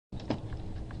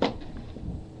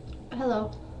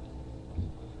hello.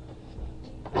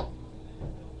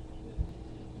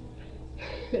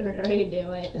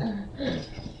 Redo it.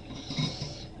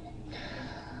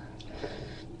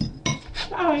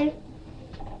 Sorry.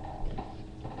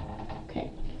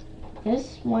 Okay.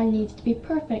 This one needs to be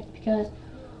perfect because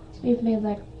we've made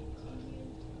like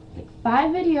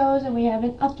 5 videos and we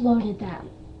haven't uploaded them.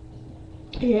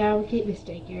 Yeah, we keep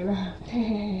mistaking.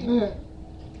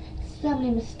 So many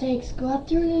mistakes go out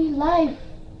through life.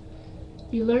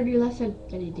 You learn your lesson,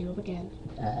 then you do them again.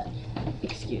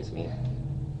 Excuse me.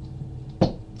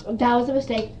 That was a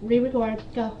mistake. Re-record.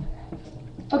 Go.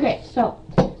 Okay, so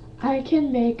I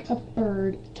can make a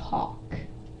bird talk.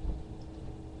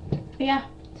 Yeah,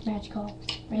 it's magical.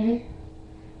 Ready?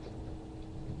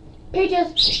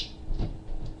 Pages!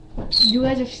 You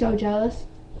guys are so jealous.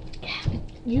 Yeah.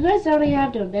 You guys don't even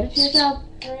have to admit it to yourself.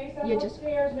 You're just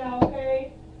upstairs now,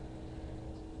 okay?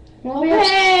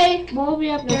 Okay! We'll be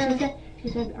up there. No, she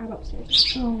said I'm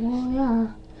upstairs. Oh, well,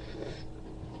 yeah.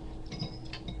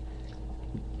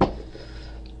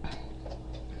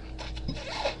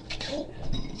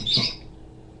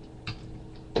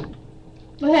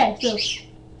 Okay, so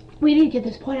we need to get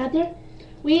this point out there.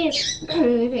 We have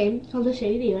a thing called the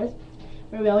Shady Divas,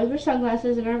 where we always wear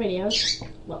sunglasses in our videos.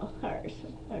 Well, hers.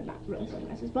 Or not really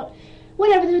sunglasses, but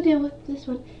whatever they do with this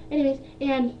one. Anyways,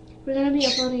 and we're going to be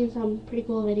uploading some pretty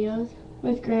cool videos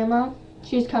with Grandma.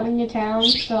 She's coming to town,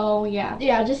 so yeah.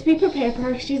 Yeah, just be prepared for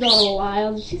her. She's a little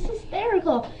wild. She's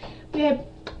hysterical. The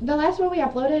last one we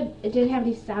uploaded, it didn't have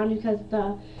any sound because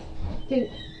the thing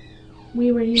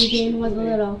we were using was a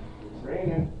little...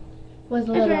 It's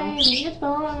raining, it's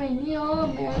pouring,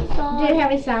 didn't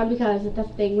have any sound because the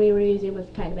thing we were using was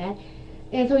kind of bad.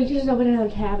 And so we just open another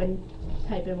tab and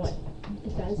type in what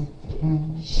it says.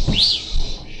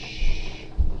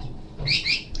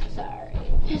 Sorry.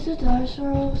 Is the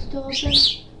dinosaur still open?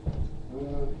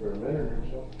 For a minute or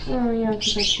so. Oh yeah,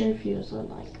 because I curfew, so I'm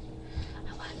like,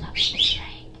 I want something to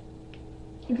drink.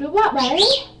 You do what,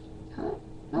 right? Huh?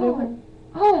 No.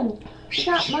 Oh, I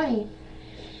got money.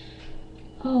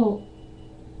 Oh.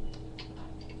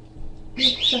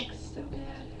 It sucks so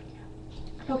bad.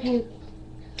 Okay.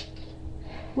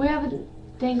 We have a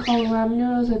thing called ramen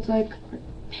noodles. It's like our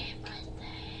favorite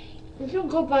thing. We should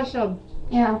go buy some.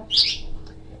 Yeah.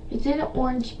 It's in an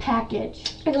orange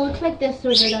package. It looks like this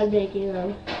when they're done making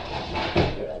them.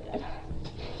 They're really good.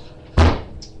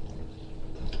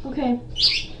 Okay.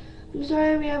 I'm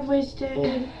sorry we have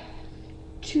wasted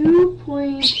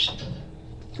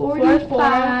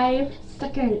 2.45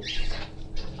 seconds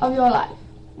of your life.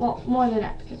 Well, more than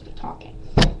that because we're talking.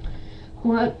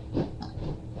 What?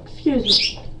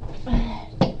 Excuse me.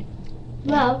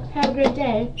 Well, have a great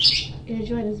day and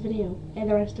enjoy this video and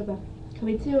the rest of them.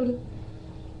 Coming soon.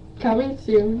 Coming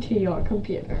soon to your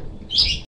computer.